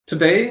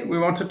Today, we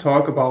want to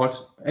talk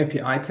about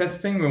API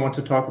testing. We want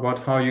to talk about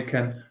how you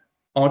can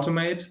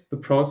automate the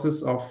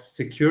process of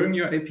securing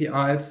your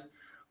APIs.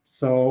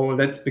 So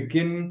let's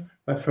begin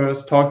by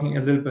first talking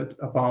a little bit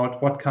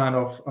about what kind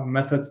of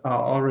methods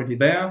are already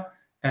there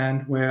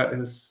and where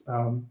is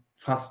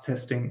fast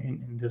testing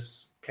in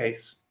this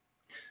case.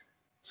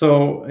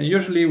 So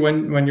usually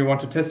when you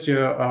want to test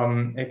your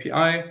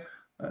API,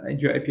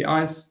 your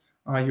APIs,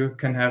 you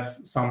can have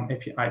some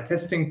API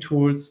testing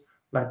tools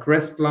like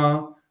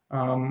Restler,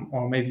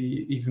 or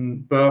maybe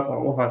even Burp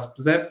or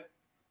OWASP-ZEP.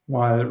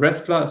 While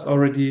Restler is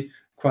already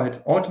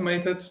quite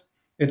automated,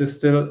 it is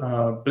still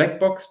a black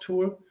box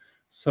tool.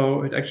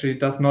 So it actually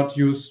does not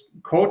use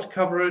code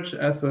coverage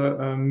as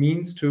a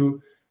means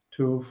to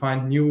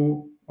find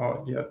new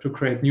or to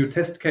create new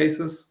test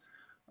cases.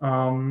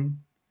 And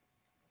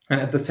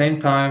at the same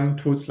time,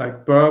 tools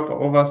like Burp or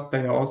OWASP,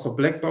 they are also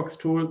black box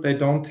tool. They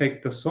don't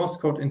take the source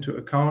code into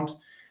account,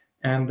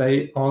 and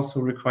they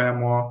also require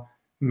more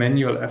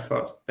manual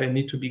effort. They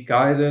need to be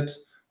guided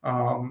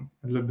a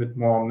little bit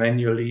more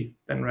manually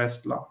than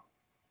Restler.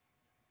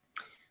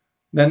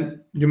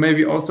 Then you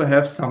maybe also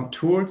have some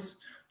tools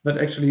that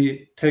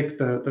actually take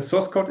the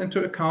source code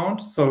into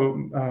account. So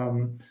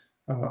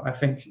I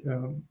think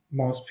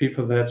most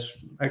people that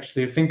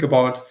actually think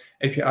about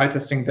API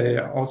testing, they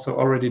also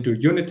already do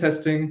unit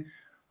testing.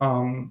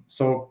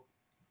 So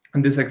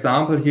in this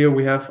example here,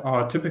 we have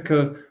our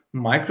typical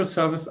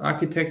microservice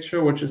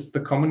architecture, which is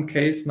the common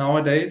case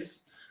nowadays.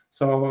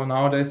 So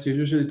nowadays, you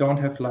usually don't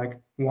have like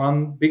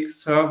one big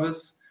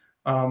service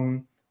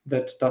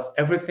that does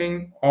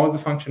everything, all the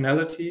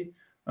functionality,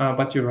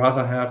 but you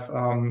rather have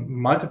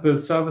multiple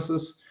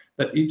services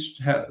that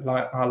each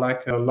are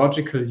like a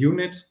logical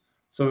unit.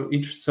 So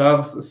each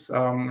service is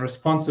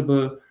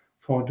responsible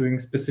for doing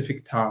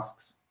specific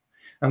tasks.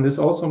 And this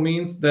also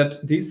means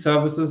that these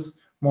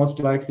services most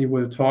likely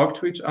will talk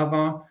to each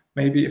other.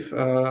 Maybe if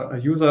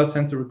a user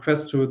sends a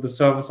request to the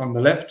service on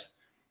the left,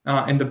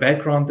 in the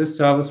background, this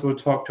service will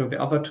talk to the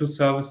other two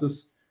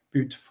services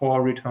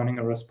before returning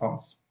a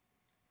response.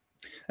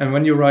 And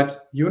when you write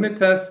unit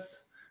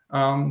tests,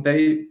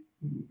 they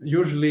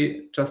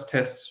usually just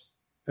test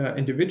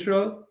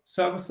individual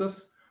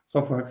services.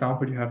 So for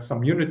example, you have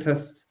some unit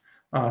tests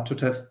to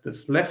test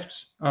this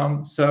left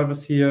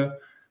service here.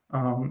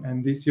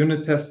 And these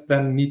unit tests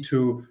then need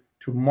to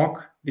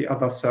mock the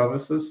other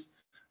services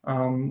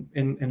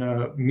in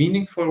a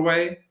meaningful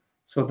way,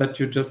 so that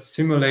you just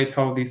simulate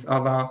how these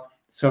other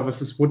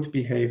services would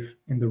behave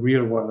in the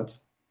real world.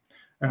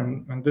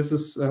 And this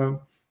is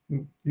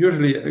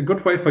usually a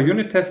good way for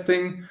unit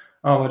testing,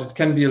 but it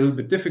can be a little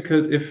bit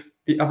difficult if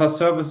the other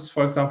services,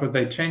 for example,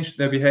 they change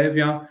their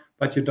behavior,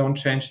 but you don't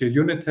change your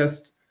unit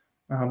test.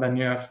 Then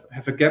you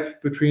have a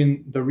gap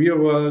between the real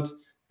world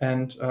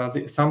and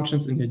the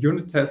assumptions in your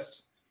unit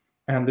test.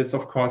 And this,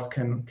 of course,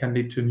 can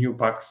lead to new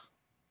bugs.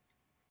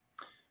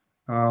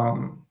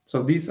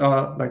 So these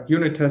are like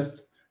unit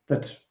tests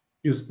that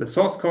use the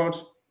source code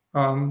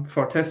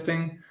for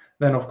testing.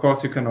 Then, of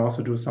course, you can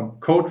also do some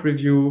code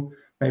review,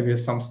 maybe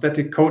some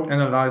static code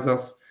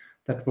analyzers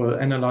that will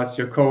analyze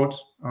your code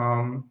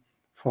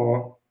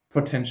for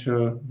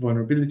potential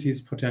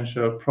vulnerabilities,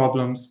 potential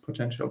problems,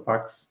 potential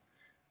bugs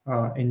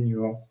in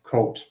your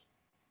code.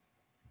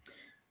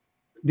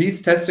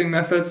 These testing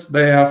methods,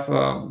 they have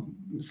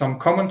some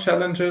common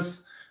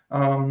challenges.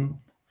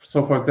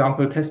 So, for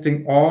example,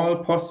 testing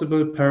all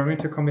possible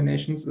parameter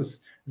combinations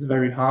is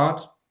very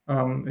hard.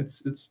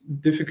 It's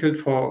difficult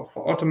for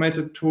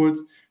automated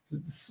tools.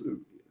 It's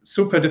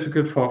super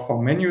difficult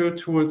for manual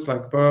tools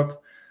like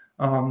Burp.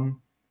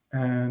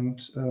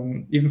 And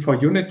even for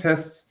unit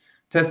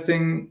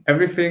testing,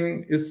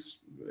 everything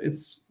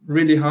it's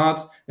really hard.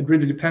 It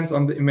really depends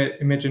on the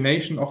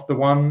imagination of the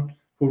one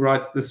who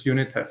writes this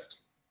unit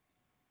test.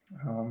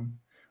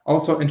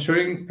 Also,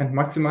 ensuring and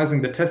maximizing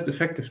the test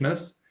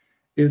effectiveness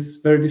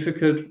is very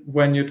difficult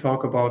when you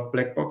talk about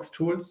black box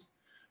tools.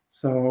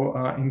 So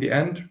in the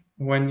end,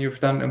 when you've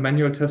done a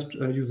manual test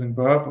using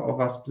Burp or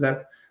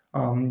OWASP-ZEP,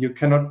 you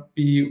cannot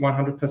be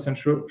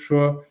 100%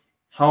 sure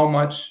how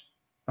much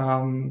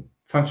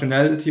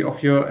functionality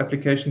of your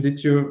application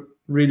did you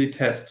really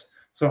test.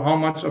 So how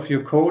much of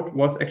your code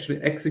was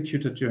actually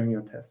executed during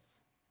your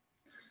tests.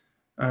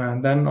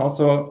 And then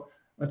also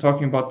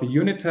talking about the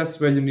unit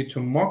tests where you need to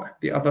mock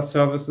the other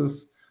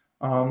services,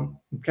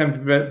 it can be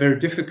very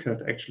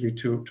difficult actually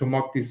to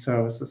mock these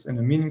services in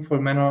a meaningful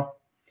manner.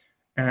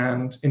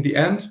 And in the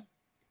end,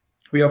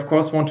 we of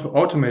course want to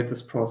automate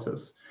this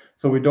process.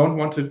 So we don't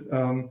want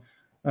to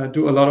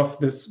do a lot of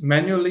this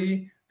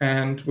manually,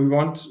 and we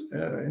want,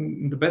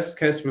 in the best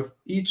case, with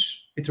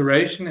each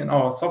iteration in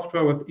our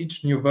software, with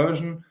each new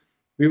version,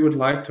 we would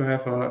like to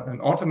have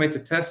an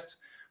automated test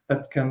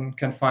that can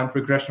find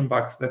regression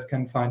bugs, that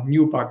can find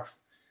new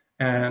bugs.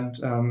 And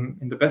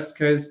in the best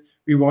case,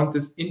 we want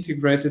this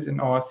integrated in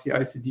our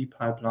CI/CD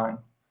pipeline.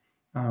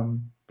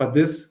 But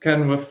this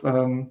can, with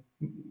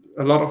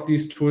a lot of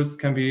these tools,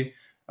 can be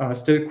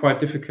still quite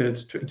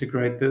difficult to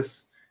integrate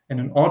this in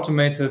an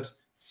automated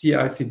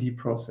CI/CD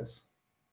process.